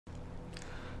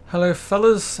Hello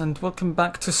fellas, and welcome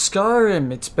back to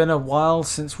Skyrim. It's been a while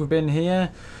since we've been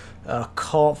here.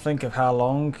 Can't think of how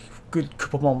long, good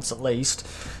couple months at least.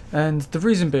 And the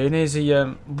reason being is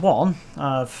one,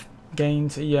 I've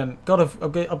gained I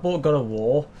bought God of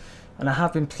War, and I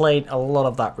have been playing a lot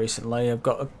of that recently. I've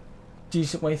got a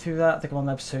decent way through that. I think I'm on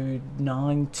episode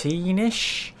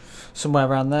 19-ish, somewhere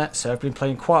around there. So I've been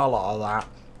playing quite a lot of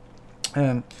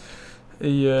that.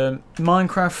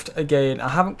 Minecraft again. I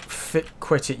haven't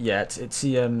quit it yet. It's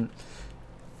I've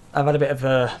had a bit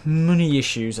of money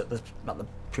issues at the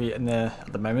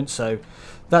moment, so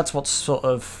that's what's sort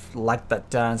of lagged that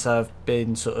down. So I've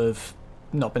been sort of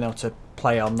not been able to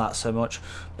play on that so much,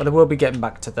 but I will be getting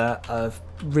back to that. I've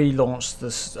relaunched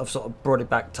this. I've sort of brought it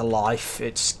back to life.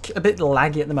 It's a bit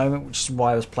laggy at the moment, which is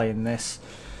why I was playing this.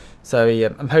 So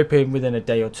I'm hoping within a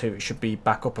day or two it should be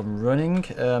back up and running.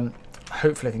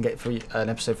 Hopefully I can get an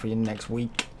episode for you next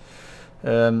week.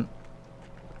 And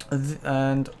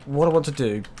what I want to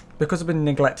do, because I've been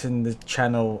neglecting the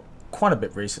channel quite a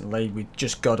bit recently with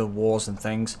just God of Wars and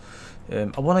things,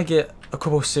 I want to get a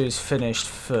couple of series finished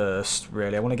first,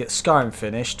 really. I want to get Skyrim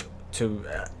finished to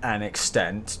an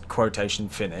extent, quotation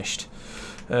finished.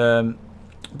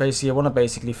 Basically, I want to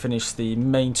finish the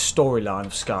main storyline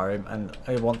of Skyrim, and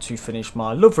I want to finish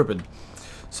my love ribbon.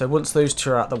 So once those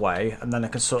two are out of the way, and then I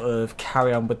can sort of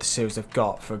carry on with the series I've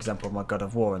got, for example, my God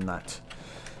of War and that.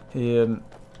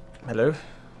 Hello?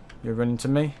 You're running to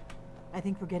me? I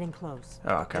think we're getting close.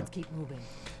 Oh, okay. Let's keep moving.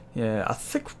 Yeah, I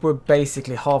think we're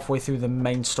basically halfway through the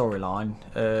main storyline,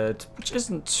 which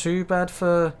isn't too bad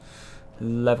for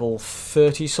level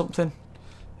 30-something.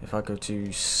 If I go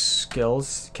to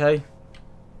skills, okay.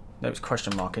 No, it's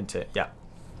question mark, isn't it? Yeah.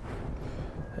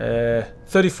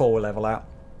 34 we'll level out,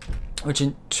 which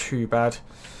isn't too bad.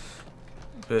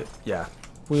 But yeah,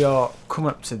 we are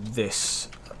coming up to this,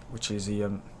 which is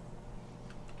the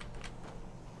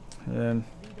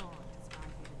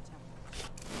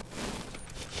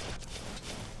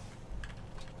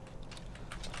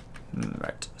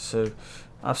right. So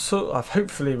I've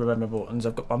hopefully remembered buttons.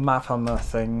 I've got my map on my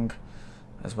thing,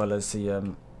 as well as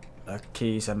the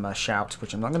keys and my shout,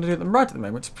 which I'm not going to do them right at the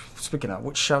moment. Speaking of,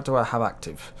 which shout do I have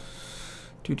active?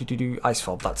 Ice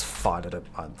fob, that's fine. I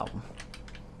don't mind that one.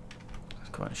 Let's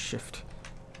go and shift.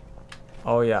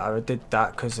 Oh yeah, I did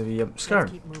that because of the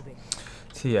Skyrim.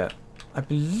 So yeah, I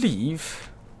believe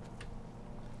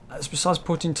as besides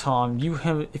point in time,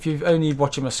 if you've only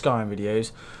watching my Skyrim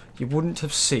videos, you wouldn't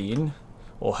have seen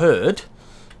or heard,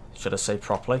 should I say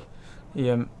properly?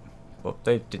 Well,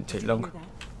 they didn't take long.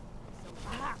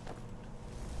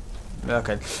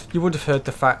 Okay, you would have heard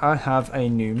the fact I have a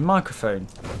new microphone.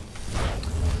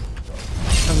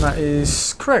 And that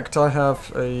is correct. I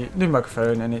have a new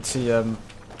microphone, and it's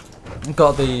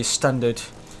got the standard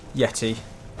Yeti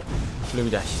Blue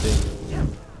Yeti.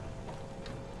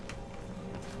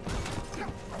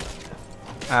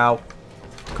 Ow!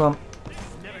 Come on!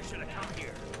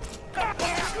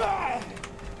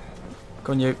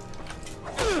 Come on, you!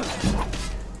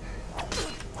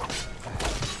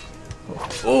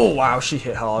 Oh wow, she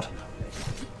hit hard.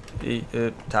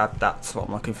 That's what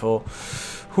I'm looking for.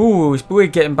 Ooh, we're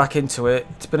getting back into it.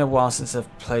 It's been a while since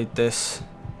I've played this.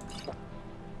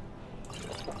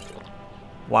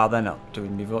 Wow, they're not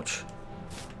doing me much.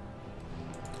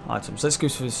 Items. Let's go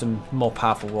for some more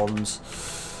powerful ones.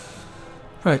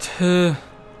 Right.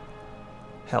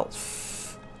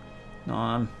 Health. No,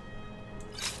 I'll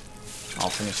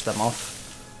finish them off.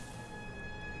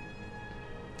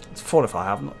 It's fortify. I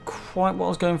have not quite what I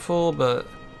was going for, but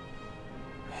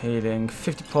healing.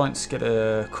 50 points. Get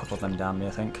a couple of them down me,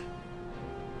 I think.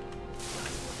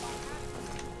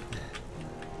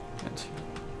 Good.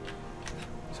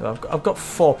 So I've got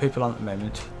 4 people on at the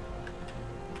moment.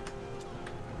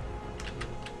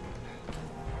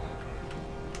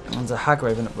 And there's a hag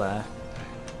raven up there,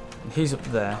 and he's up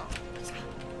there.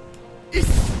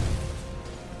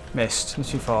 Missed. I'm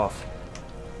too far off.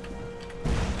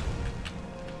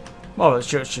 Oh, it's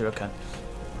true. Okay.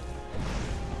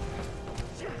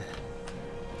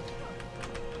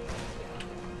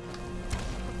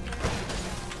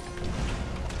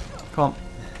 Come on.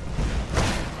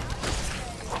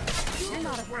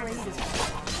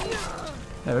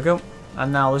 There we go.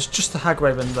 And now there's just the hag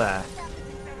raven there.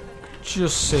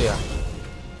 Just see her.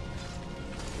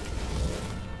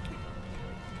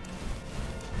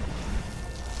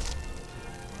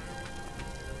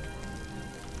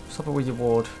 Stop it with your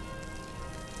ward.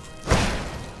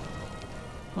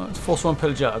 Oh, it's force one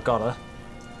pillager. I got her.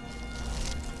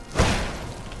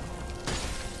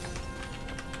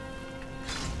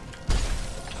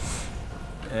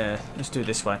 Yeah, let's do it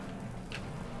this way.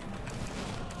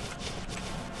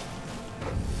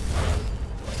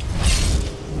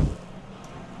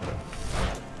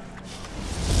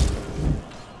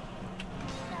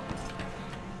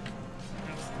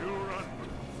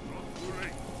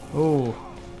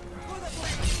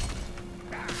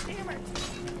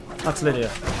 That's Lydia.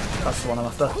 That's the one I'm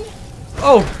after.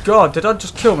 Oh god, did I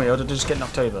just kill me or did I just get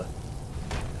knocked over?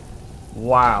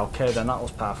 Wow, okay then, that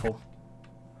was powerful.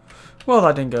 Well,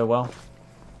 that didn't go well.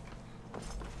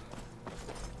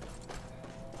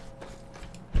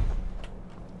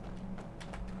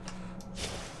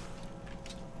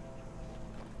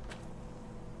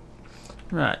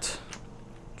 Right.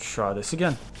 Try this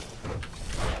again.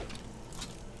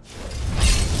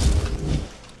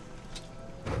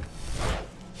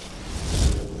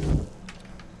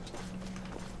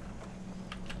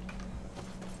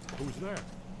 Who's there?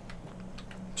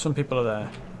 Some people are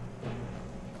there.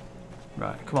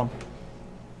 Right, come on.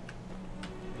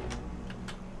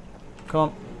 Come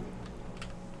on.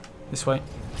 This way.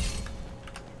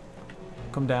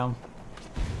 Come down.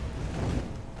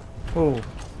 Oh,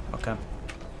 okay.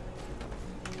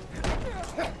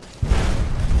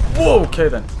 Whoa, okay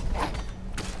then.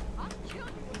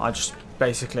 I just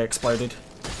basically exploded.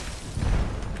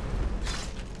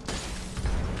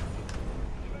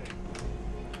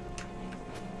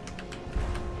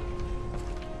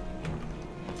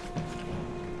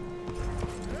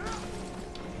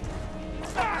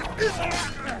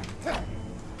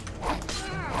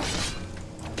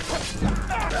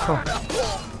 Cool.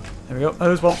 There we go.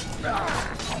 There's one.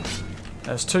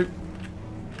 There's two.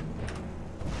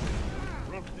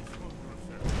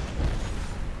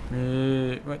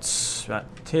 What's right?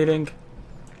 Healing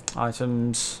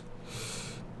items.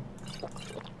 A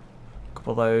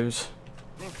couple of those.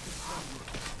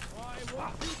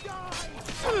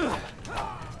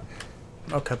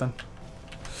 Okay then.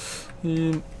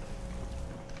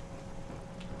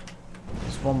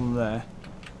 There's one there.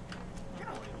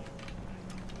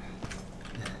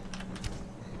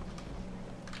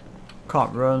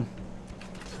 Can't run.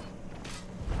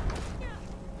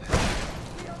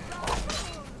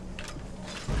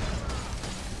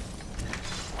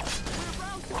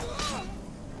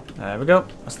 There we go.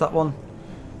 That's that one.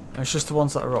 It's just the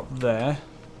ones that are up there.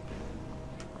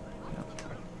 Yep.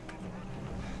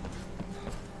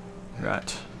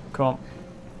 Right. Come on.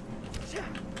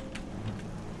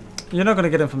 You're not going to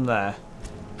get him from there.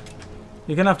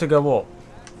 You're going to have to go up.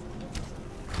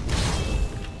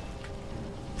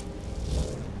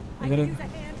 You're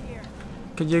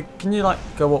gonna, can you like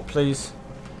go up, please?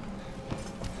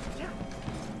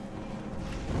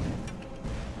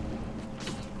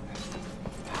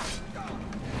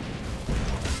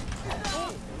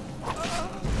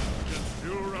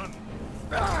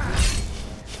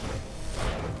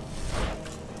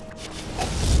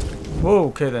 Whoa,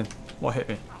 okay then. What hit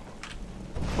me?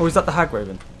 Oh, is that the hag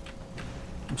raven?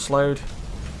 I'm slowed.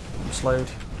 I'm slowed.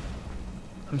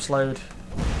 I'm slowed.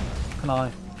 Can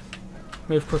I?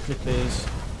 Move quickly, please.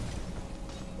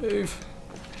 Move.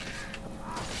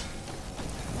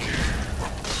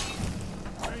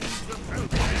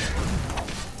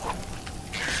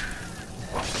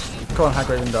 Go on, hag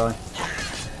raven, die.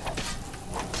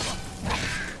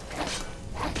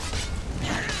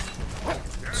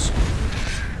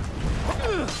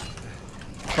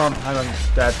 Come on, hang on,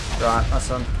 dead. Right, that's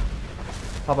done.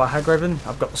 How about hag raven?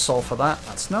 I've got the soul for that.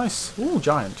 That's nice. Ooh,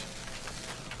 giant.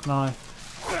 Can I?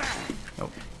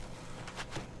 Nope.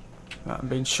 Right, I'm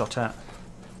being shot at.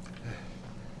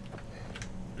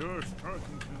 You're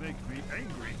starting to make me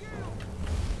angry.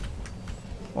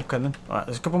 Okay then. Alright,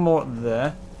 there's a couple more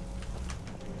there.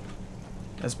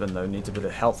 Esben though needs a bit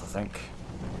of health, I think.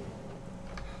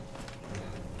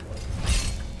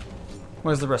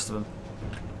 Where's the rest of them?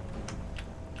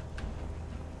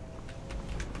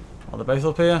 Are they both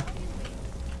up here?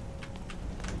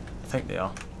 I think they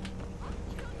are.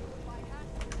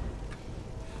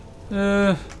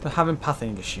 They're having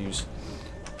pathing issues.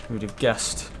 Who would have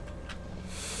guessed?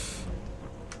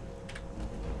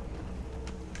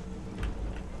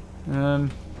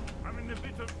 I'm in a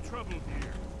bit of trouble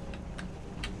here.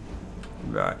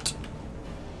 Right.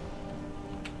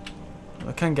 Well,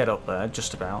 I can get up there,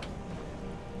 just about.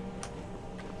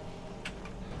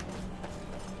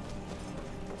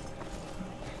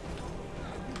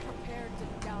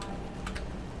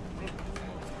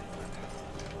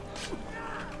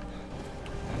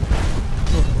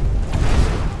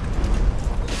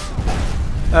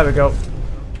 There we go.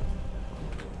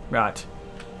 Right.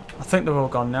 I think they're all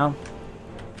gone now.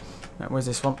 Right, where's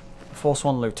this one? Force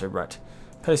 1 looter, right.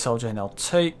 Pay soldier and I'll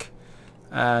take.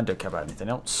 And don't care about anything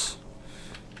else.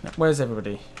 Right, where's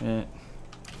everybody?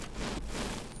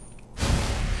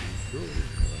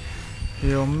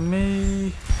 Heal me.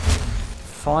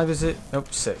 5 is it?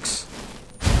 Nope, 6.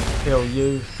 Heal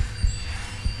you.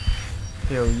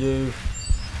 Heal you.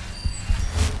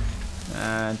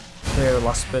 And heal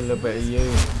last bit, a little bit of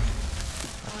you.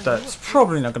 That's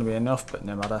probably not going to be enough, but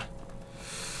no matter.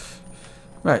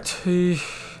 Right.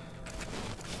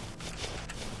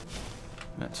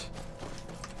 Right.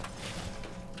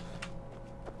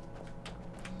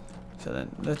 So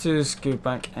then, let's just go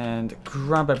back and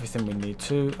grab everything we need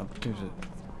to. I'll do the,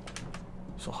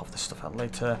 so I'll have this stuff out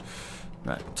later.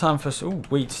 Right, time for some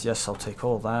wheat. Yes, I'll take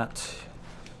all that.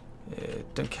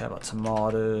 Don't care about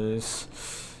tomatoes.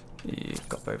 You've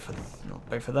got both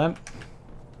of them.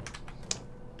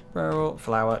 Barrel,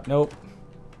 flour, nope.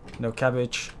 No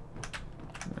cabbage.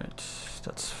 Right,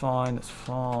 that's fine, that's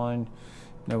fine.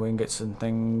 No ingots and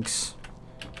things.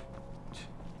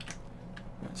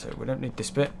 Right, so we don't need this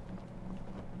bit.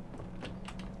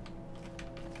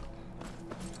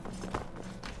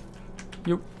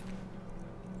 Yep.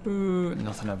 Ooh,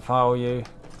 nothing of value.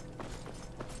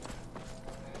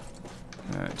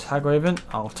 Right, Hagraven,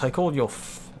 I'll take all your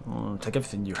take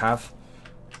everything you have.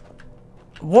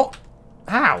 What?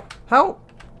 How? How?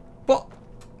 What?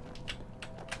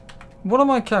 What am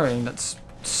I carrying that's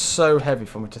so heavy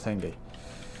for me to thingy?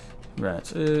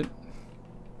 Right.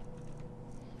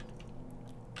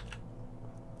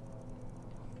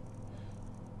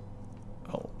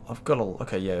 Oh, I've got all.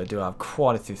 Okay, yeah, I do have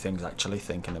quite a few things actually.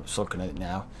 Thinking of looking at it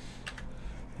now.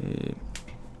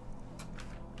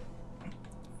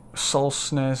 Soul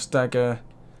snares, dagger.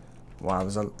 Wow,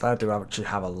 I do actually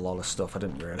have a lot of stuff I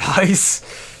didn't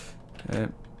realise.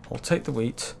 I'll take the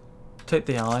wheat, take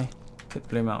the eye, take the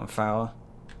blue mountain flower,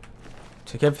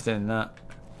 take everything in that,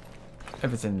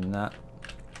 everything in that.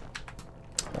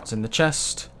 What's in the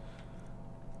chest?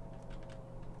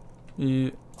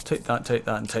 Take that,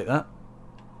 and take that.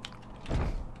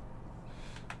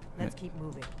 Let's keep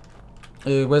moving.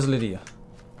 Where's Lydia?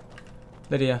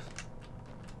 Lydia,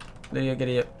 get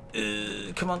here.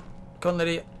 Come on,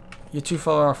 Lydia. You're too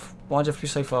far off. Why'd you have to be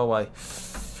so far away?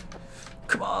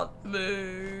 Come on,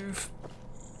 move.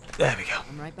 There we go.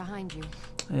 I'm right behind you.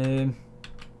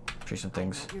 Do some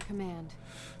things. Your command.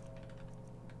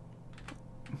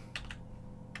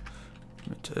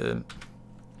 But,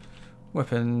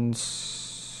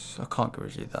 weapons. I can't get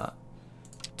rid of that.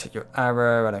 Take your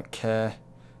arrow. I don't care.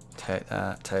 Take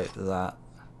that. Take that.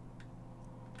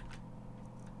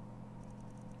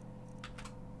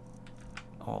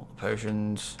 All the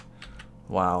potions.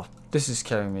 Wow, this is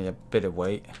carrying me a bit of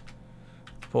weight.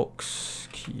 Books,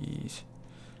 keys.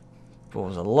 But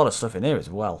there's a lot of stuff in here as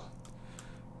well.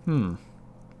 Well,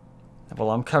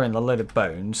 I'm carrying a load of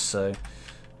bones, so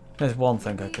there's one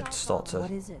thing I could start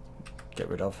to get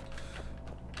rid of.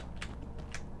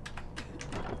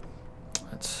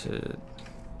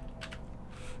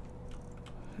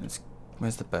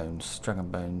 Where's the bones? Dragon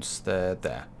bones. They're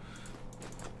there.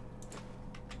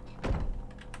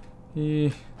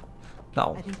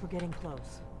 Now, I think we're getting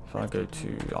close. If I go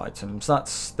to items,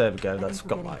 there we go. That's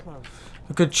got like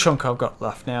a good chunk I've got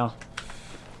left now.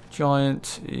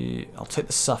 Giant. I'll take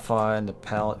the sapphire and the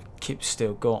pellet. Keep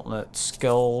steel gauntlets.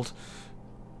 Gold.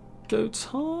 Goat's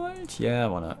hide. Yeah,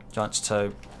 why not? Giant's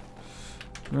toe.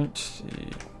 Right.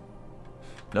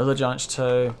 Another giant's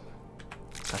toe.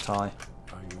 Cat eye.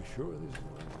 Are you sure this is the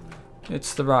right way?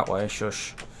 It's the right way.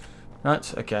 Shush.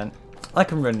 Right. Again, I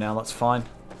can run now. That's fine.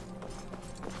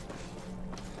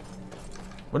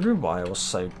 Wondering why I was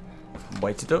so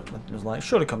weighted up. It was like,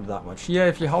 surely can't be that much. Yeah,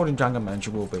 if you're holding Dragon Bones,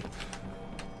 you will be.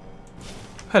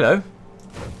 Hello.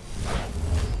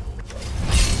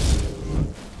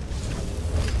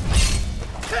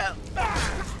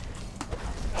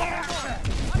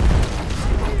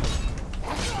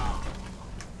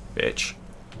 Bitch.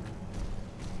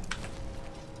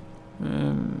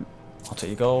 I'll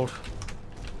take your gold.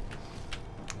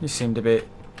 You seemed a bit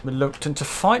reluctant to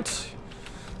fight.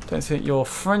 Don't think your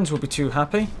friends will be too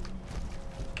happy.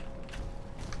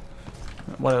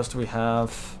 What else do we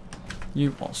have?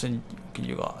 You, what's in?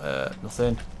 You got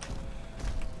nothing.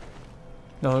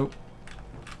 No.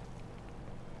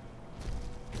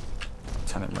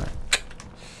 Tenant rack.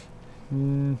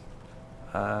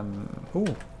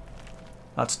 Ooh,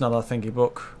 that's not a thingy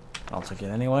book. I'll take it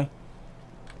anyway.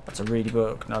 That's a ready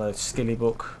book, not a skilly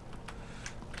book.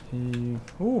 Ooh,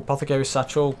 apothecary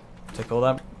satchel. Take all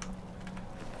that.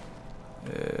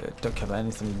 Don't care about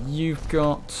anything you've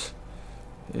got.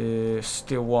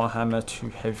 Steel warhammer, too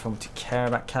heavy for me to care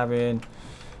about carrying.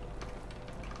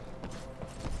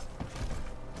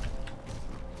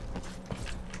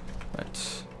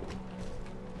 Right.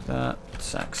 That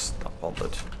sack's not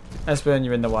bothered. Esbern,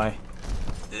 you're in the way.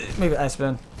 Move it,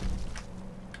 Esbern.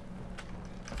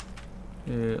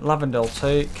 Lavender I'll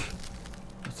take.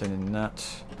 Nothing in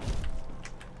that.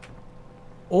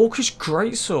 Orcish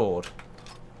greatsword.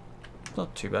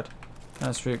 Not too bad.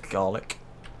 That's root garlic.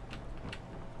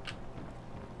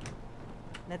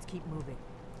 Let's keep moving.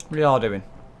 We are doing.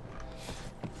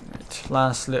 Right,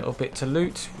 last little bit to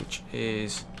loot, which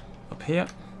is up here.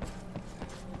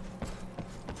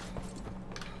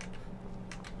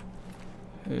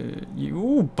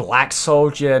 Ooh, black soul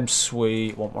gem,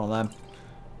 sweet. Want one of them.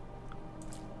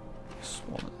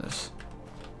 Swan this.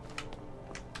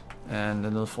 And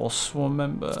another Forsworn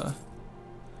member.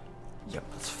 Yep,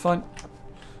 that's fine.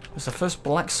 It's the first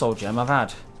black soul gem I've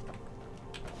had.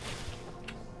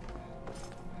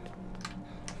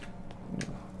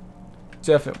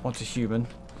 Definitely want a human.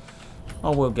 I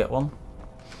will get one.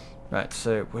 Right,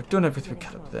 so we've done everything we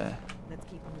can up there. Let's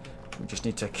keep moving. We just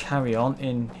need to carry on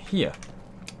in here.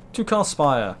 To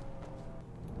Carspire.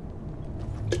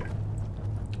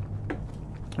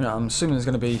 Yeah, I'm assuming there's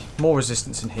going to be more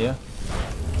resistance in here.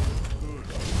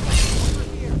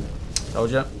 Told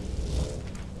ya.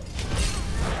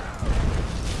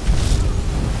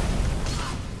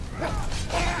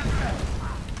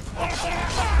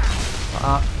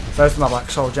 There's my black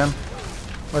soul gem.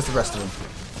 Where's the rest of them?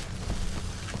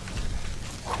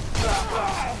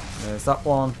 There's that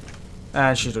one.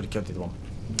 And she's already killed the other one.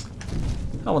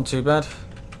 That wasn't too bad.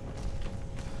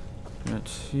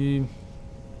 Let's see.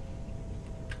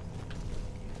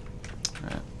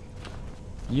 Right.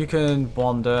 You can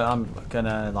wander. I'm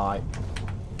gonna like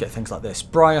get things like this.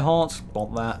 Briarheart,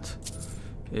 want that.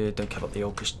 Don't care about the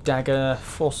Orcish dagger.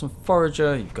 Force and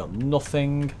Forager, you've got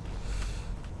nothing.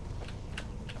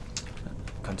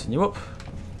 Continue up.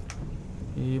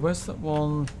 Where's that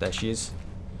one? There she is.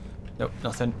 Nope,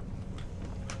 nothing.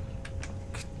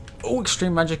 Oh,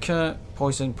 extreme magicka.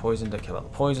 Poison, poison. Don't care about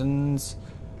the poisons.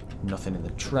 Nothing in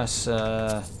the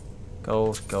dresser.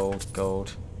 Gold, gold,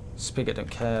 gold. Spigot, don't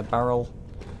care. Barrel.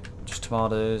 Just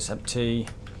tomatoes. Empty.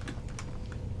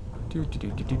 Do do do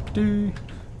do do do.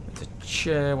 There's a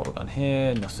chair. What we got in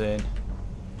here? Nothing.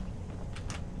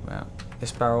 Well,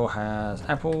 this barrel has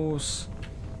apples.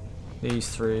 These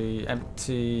three,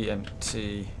 empty,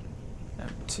 empty,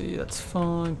 empty, that's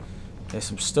fine. There's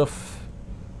some stuff.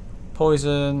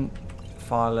 Poison,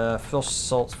 filer, frost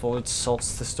salts, void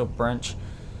salts, thistle branch,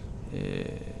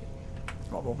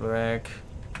 rock wobbler egg,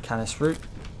 canis root.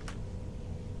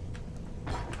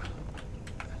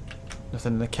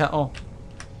 Nothing in the kettle.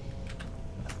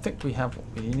 I think we have what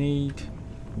we need.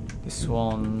 This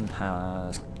one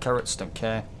has carrots, don't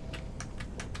care.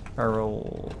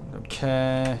 Barrel, don't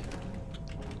care.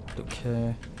 Don't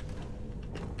care.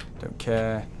 Don't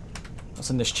care. What's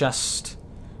in this chest?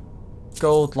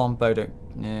 Gold, longbow, don't.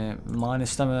 Yeah,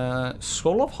 minus stamina.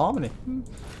 Scroll of Harmony.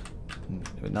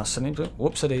 Now sending to.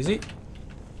 Whoops, it easy.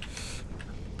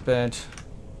 Bed.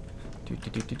 Do do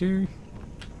do do do.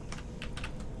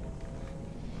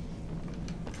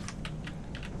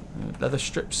 Leather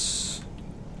strips.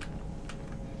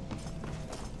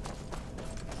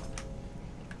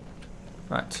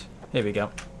 Right, here we go.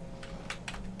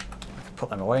 Put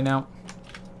them away now.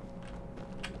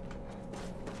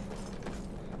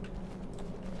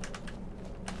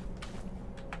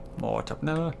 More top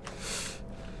now.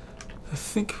 I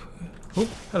think. Oh,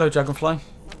 hello, dragonfly.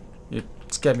 You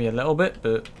scared me a little bit,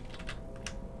 but.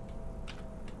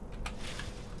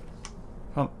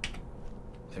 Oh,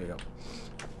 there we go.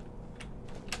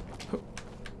 Oh,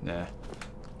 nah,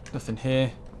 nothing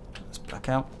here. Let's back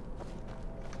out.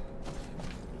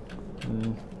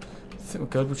 I think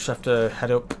we're good. We just have to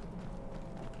head up.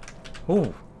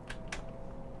 Oh.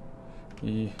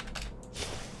 Yeah.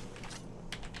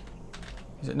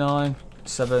 Is it 9?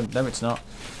 7? No, it's not.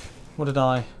 What did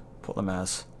I put them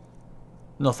as?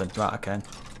 Nothing. Right, okay.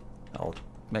 That'll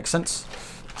make sense.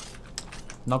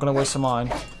 Not going to waste some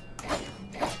mine.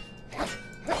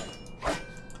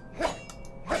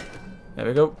 There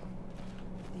we go.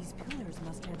 These pillars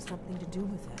must have something to do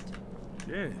with it.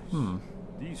 Yes. Hmm.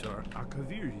 These are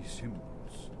Akaviri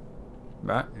symbols.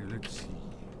 Right. Here, let's see.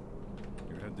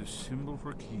 You have the symbol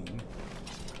for king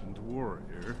and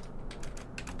warrior.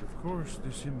 And of course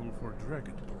the symbol for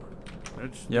dragonborn.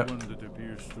 That's the one that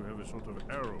appears to have a sort of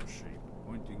arrow shape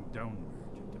pointing downward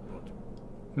at the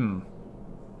bottom.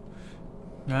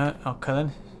 Right, okay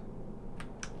then.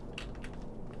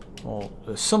 Well,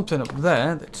 there's something up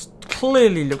there that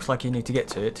clearly looks like you need to get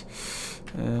to it.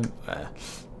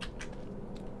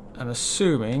 I'm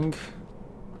assuming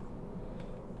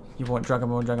you want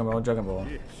Dragonborn, Dragonborn, Dragonborn.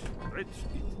 Yes, that's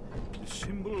it. The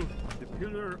symbol, the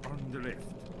pillar on the left.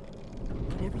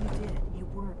 Whatever you did, you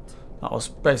weren't. That was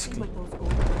basically. Like those old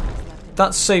ones left in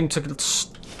That seemed to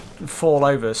fall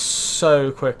over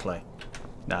so quickly.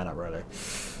 No, not really.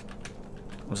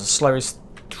 It was the slowest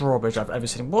drawbridge I've ever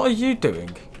seen. What are you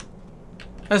doing?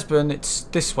 Esbern, it's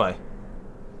this way.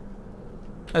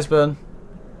 Esbern.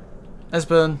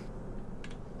 Esbern.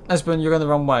 Esbern, you're going the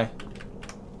wrong way.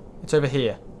 It's over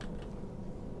here.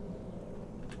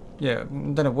 Yeah, I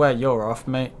don't know where you're off,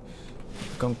 mate.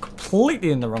 You've gone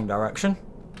completely in the wrong direction.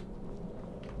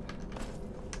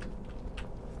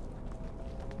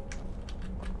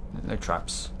 No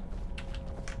traps.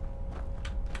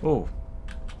 Oh.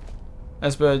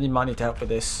 Esbern, you might need help with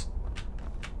this.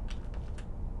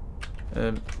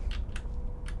 Yeah.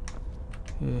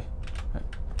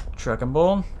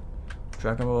 Dragonborn.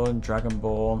 Dragonborn,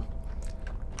 Dragonborn.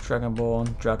 Dragonborn,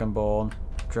 Dragonborn.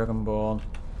 Dragonborn.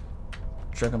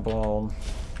 Dragonborn.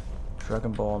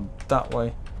 Dragonborn. That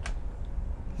way.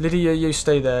 Lydia, you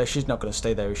stay there. She's not going to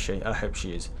stay there, is she? I hope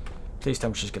she is. Please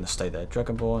tell me she's going to stay there.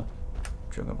 Dragonborn.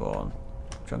 Dragonborn.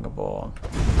 Dragonborn.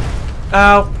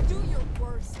 Ow! Do your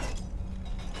worst.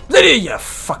 Lydia, you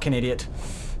fucking idiot.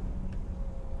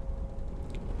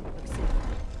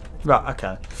 Right,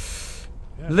 okay.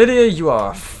 Lydia, you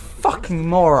are a fucking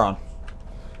moron.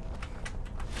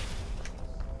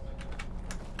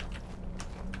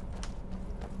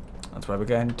 That's where we're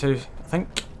going to, I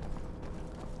think.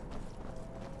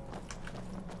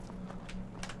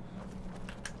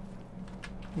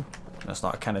 That's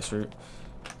not a Canis route.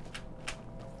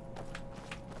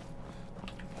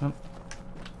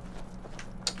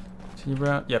 See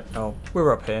you. Yep. Oh,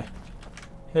 we're up here.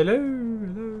 Hello.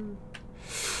 Hello.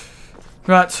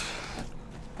 Right.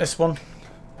 This one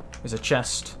is a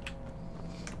chest.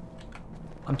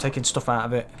 I'm taking stuff out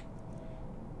of it.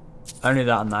 Only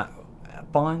that and that.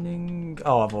 Binding.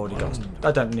 Oh, I've already got.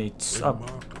 I don't need.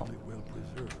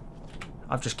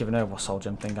 I've just given over a soul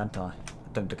gem thing, haven't I? I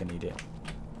don't think I need it.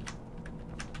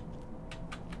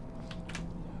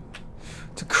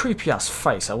 It's a creepy ass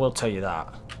face, I will tell you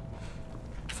that.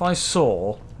 If I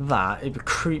saw that, it would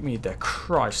creep me the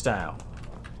Christ out.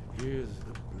 Here's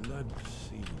the blood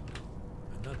seal.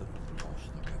 Another of the lost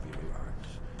Akaviri arts.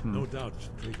 No doubt it's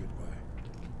triggered by,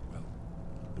 well,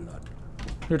 blood.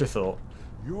 Who'd have thought?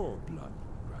 Your blood,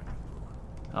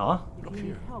 Dragonborn. Ah? Look We need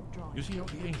here. help drawing. You see how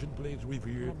the ancient blades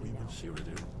revered even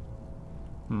Cyrodiil?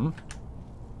 Hmm.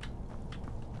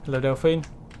 Hello, Delphine.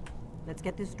 Let's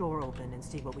get this door open and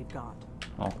see what we've got.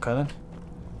 Okay then.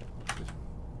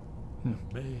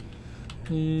 May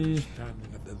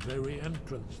standing at the very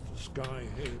entrance to Sky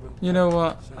Haven. You know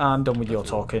what? I'm done with your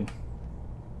talking.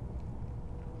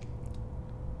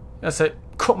 That's it.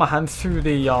 Cut my hand through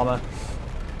the armour.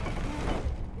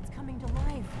 It's coming to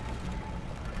life.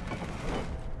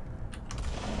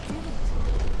 Did it.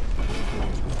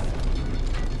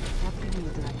 After you,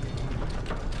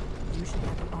 Dragonborn. You should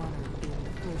have the honor of being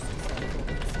the first to set it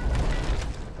inside.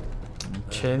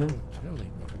 Chin.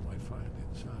 Telling what we might find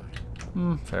inside.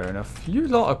 Fair enough. You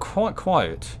lot are quite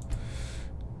quiet.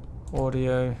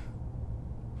 Audio.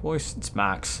 Voice, it's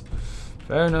max.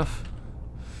 Fair enough.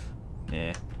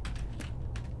 Yeah.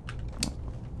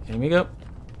 Here we go.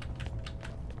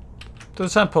 To the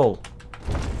temple.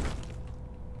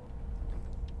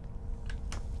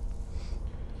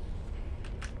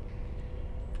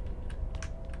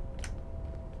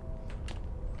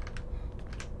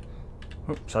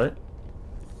 Oh, sorry.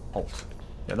 Alt.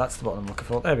 Yeah, that's the button I'm looking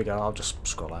for. There we go. I'll just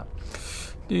scroll out.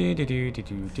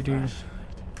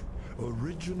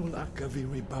 Original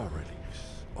Akaviri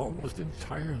bas-reliefs, almost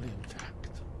entirely intact.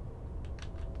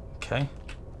 Okay.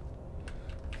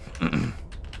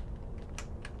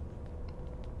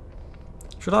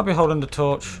 Should I be holding the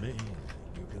torch? Amazing.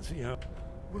 You can see how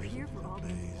We're here for all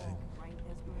this, amazing. right,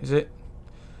 Esbern? Is it?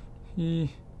 Yeah.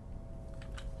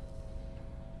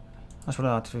 That's what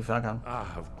I have to do if I can.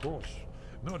 Ah, of course.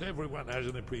 Not everyone has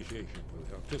an appreciation for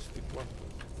the artistic wonder.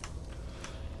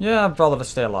 Yeah, I'd rather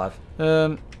stay alive.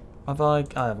 Have I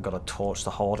haven't got a torch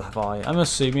to hold, have I? I'm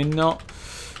assuming not.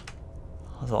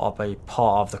 I thought I'd be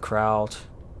part of the crowd.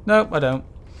 Nope, I don't.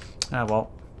 Ah,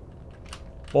 well.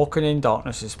 Walking in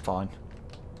darkness is fine.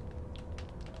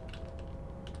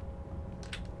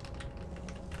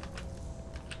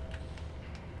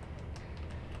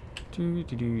 Do.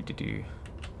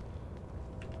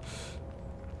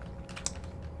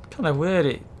 Kind of weird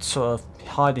it sort of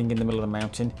hiding in the middle of the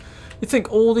mountain. You'd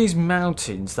think all these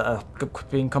mountains that are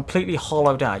being completely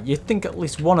hollowed out, you'd think at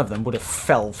least one of them would have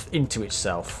fell into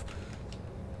itself.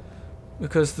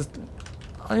 Because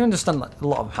I understand that a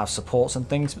lot of them have supports and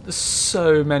things, but there's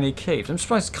so many caves. I'm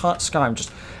surprised Skyrim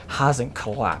just hasn't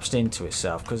collapsed into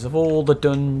itself because of all the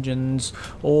dungeons,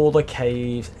 all the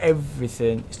caves,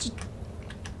 everything. It's just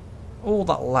all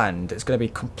that land is going to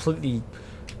be completely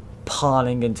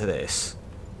piling into this.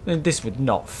 And this would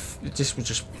not. This would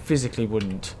just physically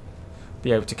wouldn't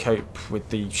be able to cope with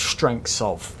the strengths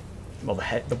of, well,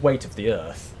 the weight of the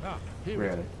earth. Ah, here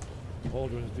Really.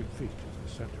 Aldrin's defeat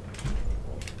is the center.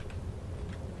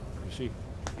 You see,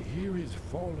 here is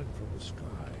fallen from the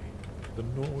sky. The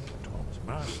Nord Toms,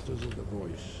 masters of the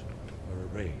voice, are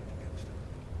arrayed against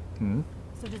him.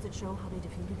 So does it show how they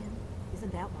defeated him?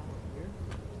 Isn't that why we're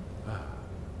here?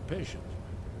 Patience.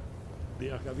 The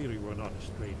Akaviri were not a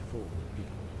straightforward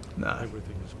people. No.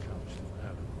 Everything is couched in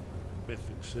Adam,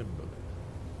 mythic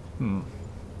symbolism.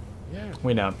 Yes.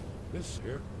 We know. This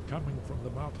here, coming from the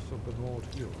mouths of the Nord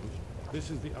heroes, this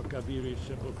is the Akaviri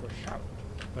symbol for shout,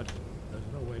 but there's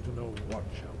no way to know what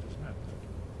shout is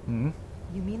meant.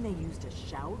 You mean they used a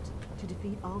shout to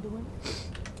defeat Alduin?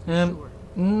 Sure.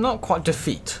 Not quite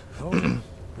defeat. Oh, yes.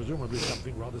 Presumably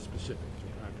something rather specific to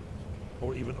dragons,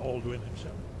 or even Alduin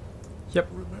himself. Yep.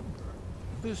 Remember,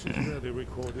 this is where they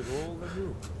recorded all the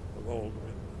news of Alduin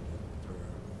and her.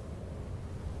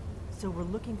 So we're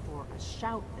looking for a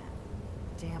shout then.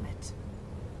 Damn it.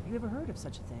 You ever heard of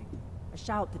such a thing? A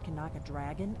shout that can knock a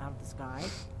dragon out of the sky?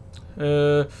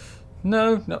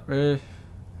 No, not really.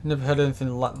 Never heard anything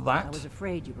like that. I was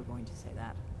afraid you were going to say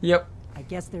that. Yep. I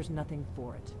guess there's nothing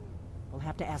for it. We'll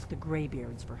have to ask the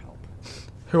Greybeards for help.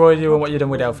 Who are you and what you done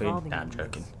with We're Delphine? involving Nah, I'm them in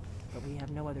joking. this, but we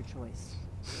have no other choice.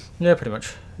 Yeah, pretty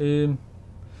much.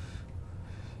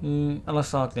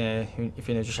 Unless Agnes, if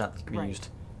you know just how to be Right. used.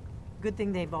 Good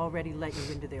thing they've already let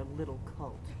you into their little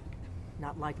cult.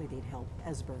 Not likely they'd help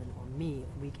Esbern or me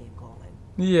if we came calling.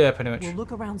 Yeah, pretty much. We'll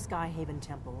look around Skyhaven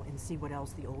Temple and see what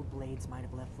else the old blades might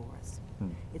have left for us.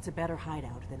 It's a better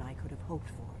hideout than I could have hoped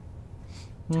for.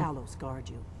 Talos guard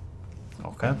you.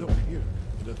 Okay. And up here,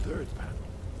 in the third panel,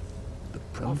 the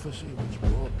prophecy which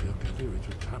brought the Akaviri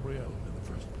to Tamriel in the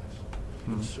first place,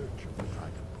 in search of the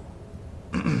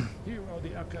Dragonborn. Here are the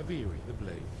Akaviri, the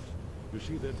blades. You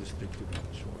see their distinctive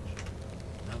swords.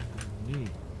 Now they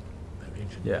need their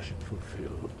ancient mission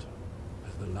fulfilled,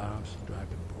 as the last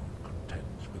Dragonborn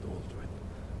contends with Alduin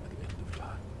at the end of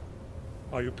time.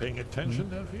 Are you paying attention,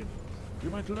 Delphine? You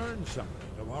might learn something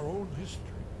of our own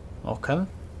history. Okay.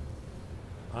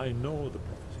 I know the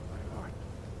prophecy by heart.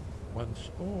 Once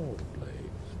all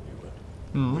blades knew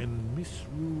it. When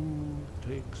misrule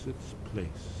takes its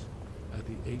place at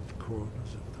the 8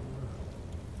 corners of the world.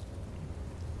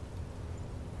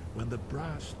 When the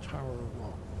brass tower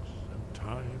rocks and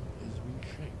time is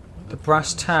reshaped. When The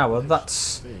brass tower,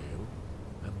 that's... fail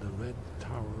and the red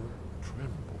tower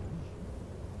trembles.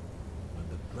 When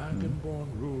the Dragonborn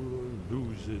ruler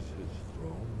loses his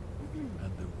throne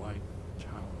and the white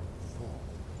tower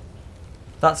falls.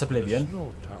 That's Oblivion. The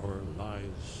snow tower lies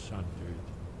sundered,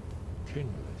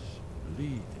 kingless,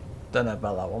 bleeding. Don't know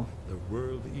about that one. The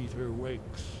World Eater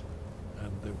wakes,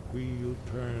 and the wheel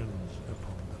turns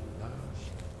upon the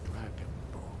last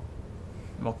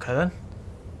Dragonborn. Okay then.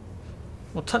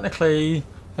 Well, technically,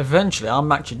 eventually,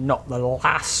 I'm actually not the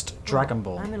last I'm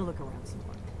Dragonborn. gonna look around some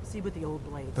more. See what the old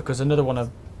blades. Because another one of...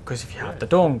 Because if you have the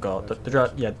Dawn God, the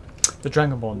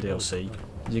Dragonborn DLC,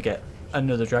 you get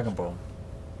another Dragonborn.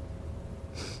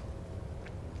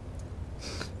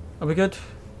 Are we good?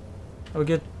 Are we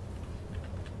good?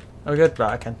 Are we good?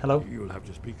 Right, okay. Hello? You'll have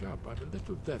to speak up. I'm a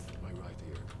little deaf in my right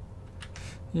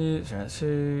ear. Yeah,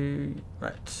 so...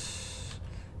 Right.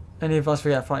 Any advice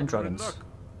for fighting Good dragons? luck.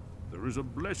 There is a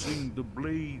blessing the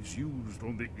blades used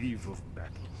on the eve of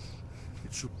battle.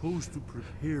 It's supposed to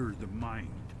prepare the mind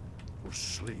for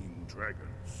slaying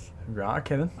dragons. Right,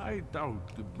 okay then. I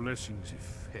doubt the blessing's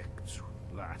effects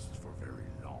will last for very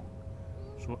long.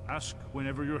 So ask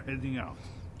whenever you're heading out,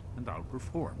 and I'll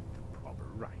perform the proper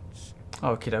rites.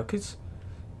 Okie dokies.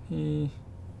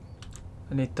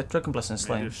 I need the dragon blessing May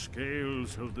slain. the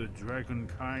scales of the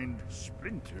dragonkind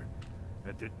splinter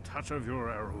at the touch of your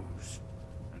arrows,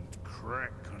 and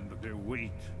crack under the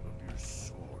weight of your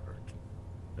sword.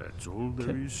 That's all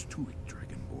there is to it,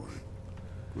 Dragonborn.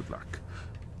 Good luck.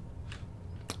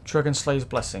 Dragon Slayer's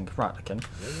blessing. Right, okay.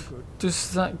 Very good.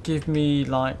 Does that give me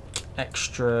like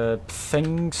extra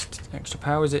things, extra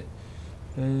power? Is it?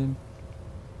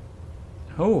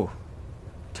 Oh,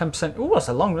 10%. Oh, that's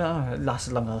a long. It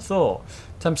lasted longer than I thought.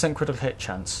 10% critical hit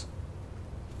chance.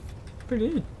 Pretty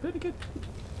good. Pretty good.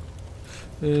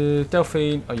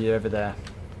 Delphine. Oh, you're over there.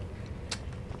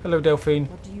 Hello, Delphine.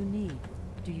 What do you need?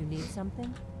 Do you need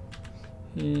something?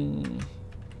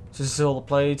 So this is all the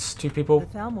blades. 2 people. The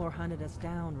Thalmor hunted us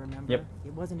down, remember? Yep.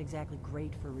 It wasn't exactly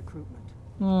great for recruitment.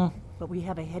 Hmm. But we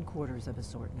have a headquarters of a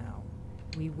sort now.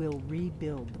 We will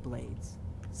rebuild the blades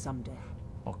someday.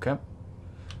 Okay.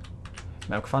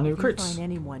 Now we can find new If you recruits. find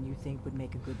anyone you think would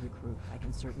make a good recruit, I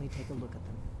can certainly take a look at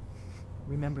them.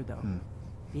 Remember though,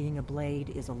 being a blade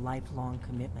is a lifelong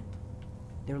commitment.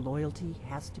 Their loyalty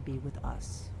has to be with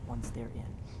us once they're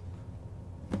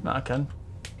in. Right, I can.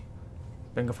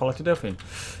 bring a follower to Delphine.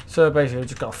 So basically, we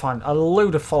just got to find a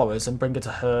load of followers and bring it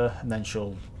to her, and then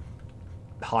she'll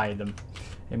hire them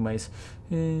in ways.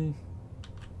 I'm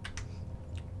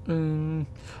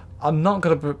not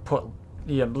going to put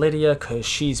Lydia because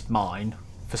she's mine,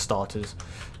 for starters.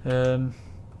 What do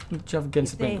you have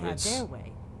against the If they had their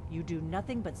way, you do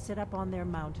nothing but sit up on their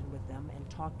mountain with them and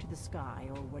talk to the sky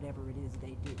or whatever it is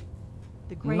they do.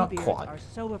 The Greybeards are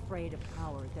so afraid of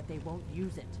power that they won't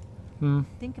use it.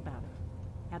 Think about it.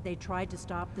 Have they tried to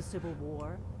stop the Civil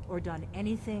War or done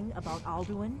anything about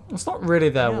Alduin? It's not really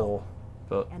their No. war,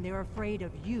 but And they're afraid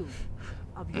of you,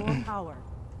 of your power.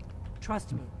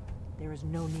 Trust me, there is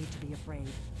no need to be afraid.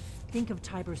 Think of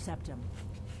Tiber Septim.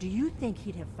 Do you think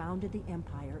he'd have founded the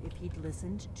Empire if he'd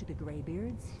listened to the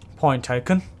Greybeards? point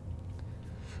taken.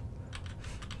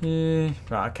 Right,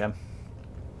 okay.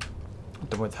 I'm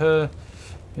done with her.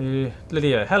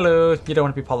 Lydia, hello. You don't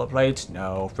want to be part of the blades?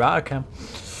 No. Right, okay.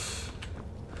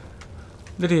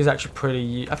 Lydia's actually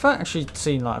pretty. I've actually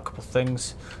seen like a couple of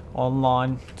things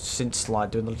online since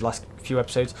like doing the last few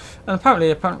episodes, and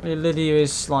apparently Lydia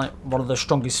is like one of the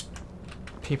strongest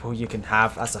people you can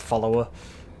have as a follower.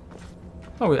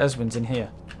 Oh, Esmond's in here.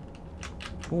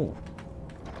 Ooh.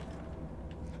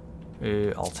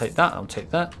 I'll take that. I'll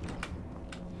take that.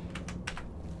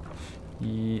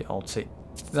 Yeah, I'll take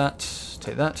that.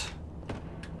 Take that.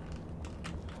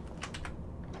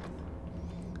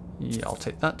 Yeah, I'll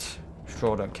take that.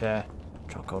 Straw, don't care.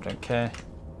 Charcoal, don't care.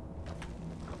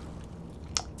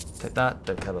 Take that.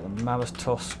 Don't care about the mammoth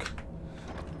tusk.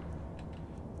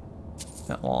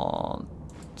 That one.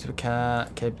 To the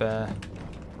cat. Cave bear.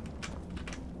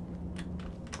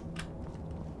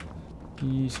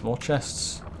 Some more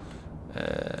chests.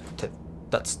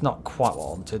 That's not quite what I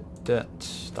wanted.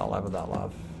 That'll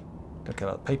have. Don't care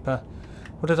about the paper.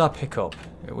 What did I pick up?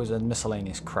 It was a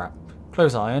miscellaneous crap.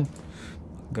 Clothes iron.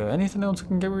 Go. Anything else I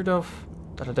can get rid of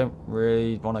that I don't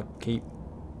really want to keep?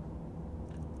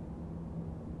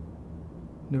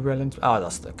 New railings. Oh,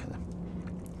 that's the kind of.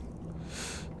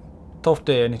 Dolph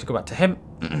Deer. I need to go back to him.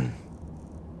 Yeah,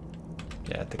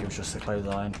 I think it was just the clothes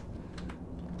iron.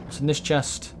 What's in this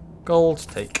chest? Gold.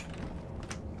 Take.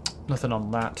 Nothing on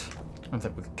that. I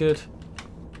think we're good.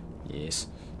 Yes.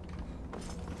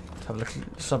 Let's have a look.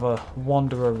 Let's have a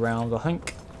wander around. I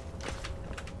think.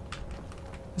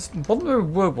 Wasn't there a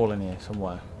word wall in here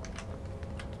somewhere?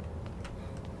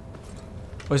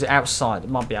 Or is it outside? It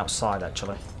might be outside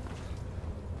actually.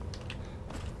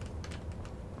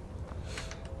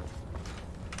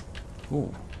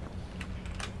 Ooh.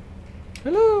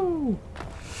 Hello.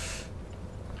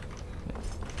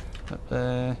 Up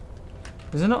there.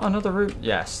 Is there not another room?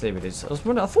 Yes, there it is. I was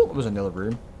wondering. I thought there was another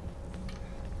room.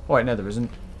 Oh wait, no, there isn't.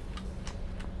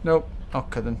 Nope.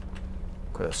 Okay then.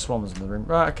 Okay, the swans in the room.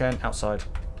 Right. Okay, outside.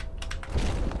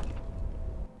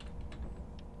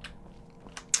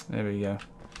 There we go.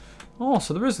 Oh,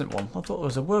 so there isn't one. I thought there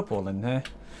was a word wall in here.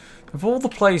 Of all the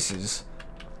places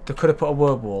that could have put a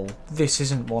word wall, this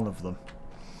isn't one of them.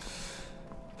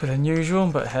 Bit unusual,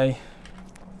 but hey.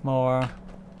 More.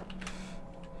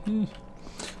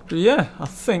 But yeah, I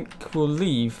think we'll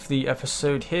leave the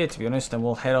episode here, to be honest, and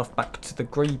we'll head off back to the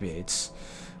Greybeards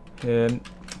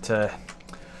to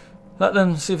let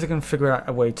them see if they can figure out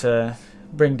a way to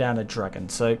bring down a dragon.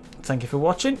 So thank you for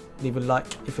watching. Leave a like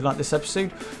if you like this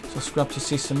episode. Subscribe to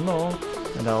see some more,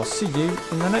 and I'll see you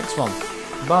in the next one.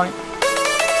 Bye.